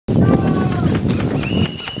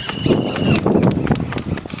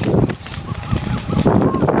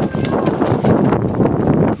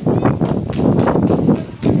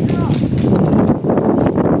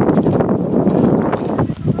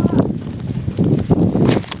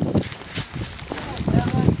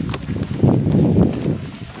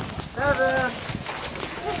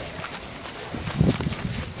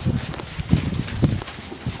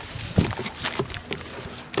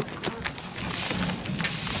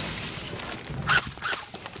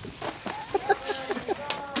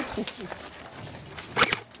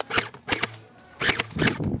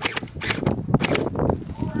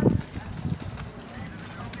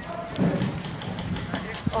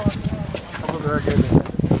very good.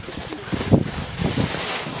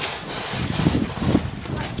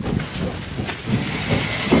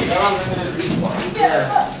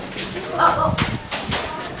 Yeah.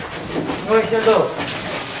 Where can go?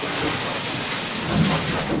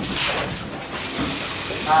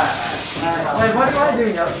 Alright. Wait, what am I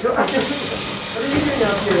doing up here? What are you doing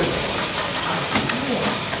up here?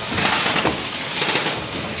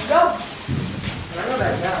 Go! I go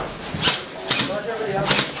back down. Watch everybody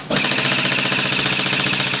else.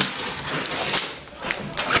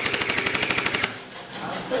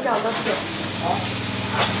 Look out, let's go.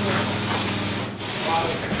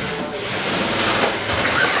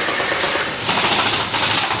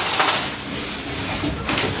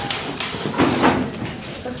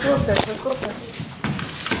 Let's go up there, let's go up there.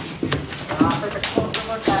 I'll take a closer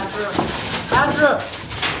look, Andrew. Andrew!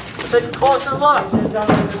 Take a closer look.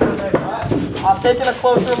 I'm taking a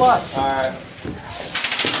closer look. Alright.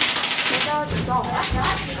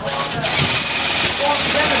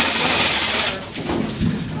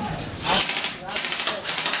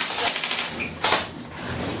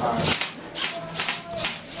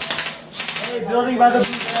 Hey, building by the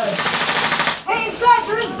blue bed. Hey, inside,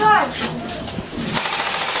 you're inside.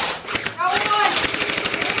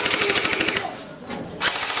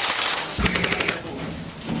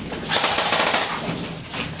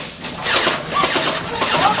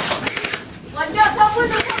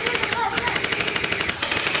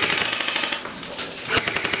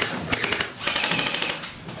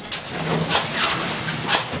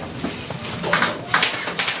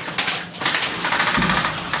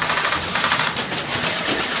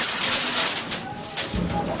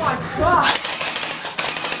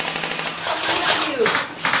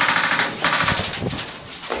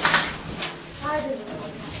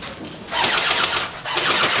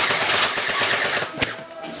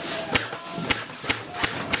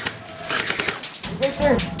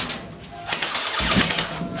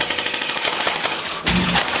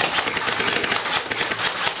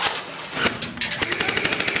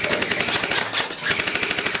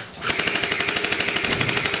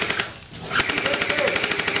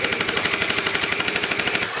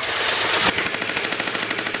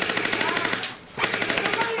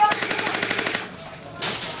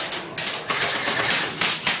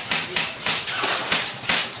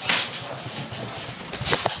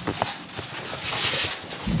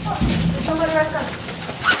 Somebody right there.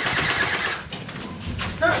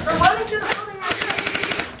 They're running to the building right there.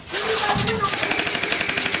 Shoot by the window.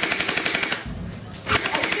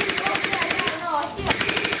 I see it.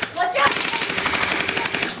 Watch out!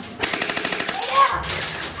 Yeah!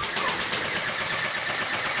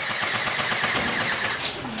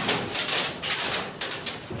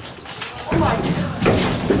 Oh my God.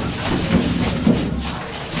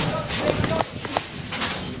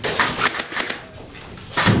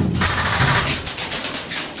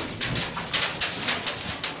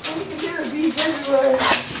 Everywhere.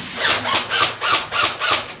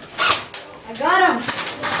 I got him.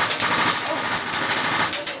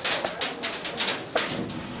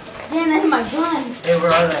 Damn, that's my gun. Hey,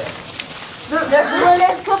 where are they?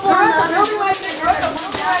 There's a couple on the other building right there. Right, the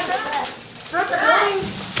building right there. There's the building.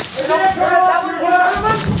 Is that one of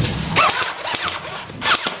them?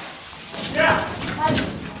 Yeah.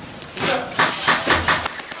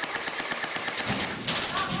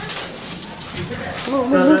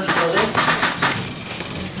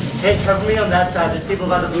 Hey, cover me on that side. There's people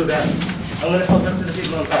by the blue bed. I'm gonna hook up to the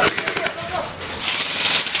people on top.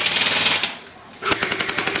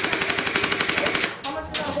 How much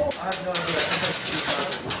did I hold? I have no idea.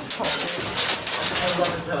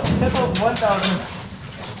 That's about 1,000.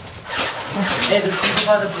 Hey, there's people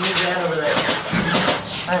by the blue van over there.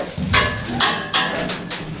 Alright.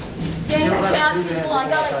 Dang, I got people. I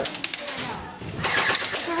got like...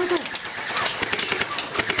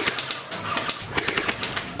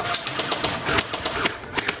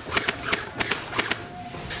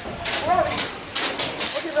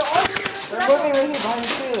 They're moving right here behind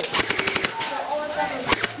you too.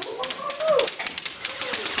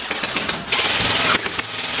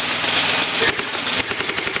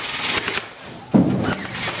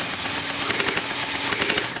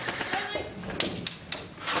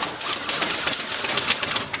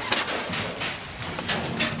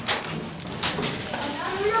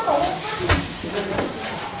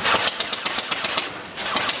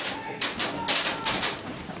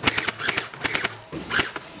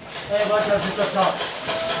 Hey, watch out, just up top.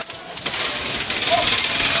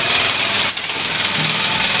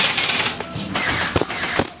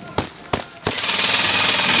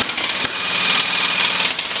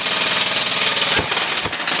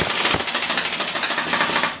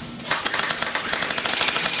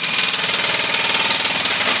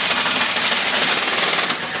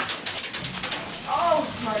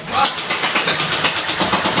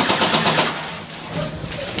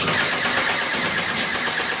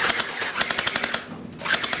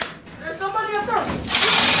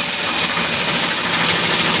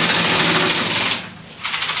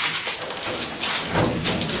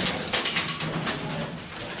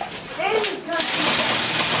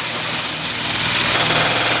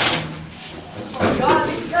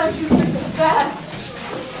 fast.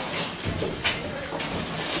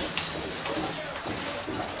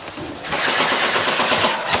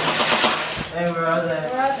 Hey, where are they?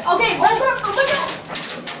 Okay, let's go. Look out.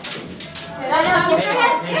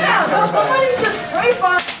 Get out. No, somebody just spray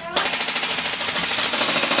fire.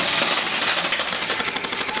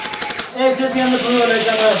 Hey, just be on the blue one, like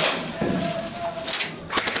that.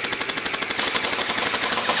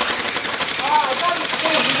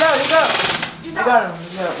 He's out. You got him.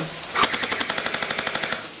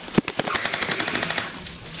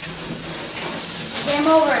 Game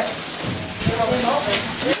over.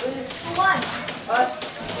 Who won? Us?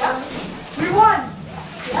 Yeah. We won.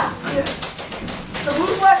 Yeah. So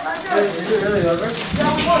who's left? Not good. Is it really over?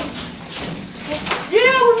 Yeah, we won.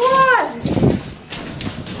 Yeah, we won.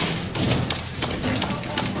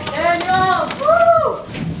 There you go. Woo!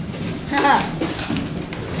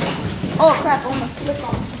 Oh crap, almost slipped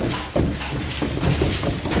on.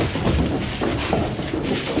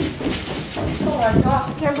 Oh my gosh, I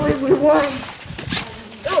can't believe we won.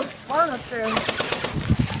 It was fun up there.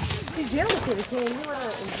 Hey, Jim was pretty cool. You might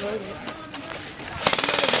have enjoyed it.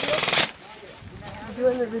 You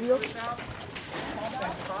doing the video? Okay,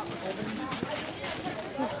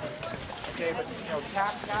 but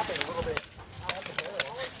tap it a little bit.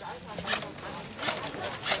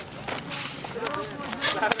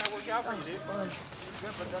 How did that work out for you, dude?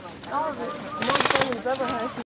 That was the most fun we've ever had.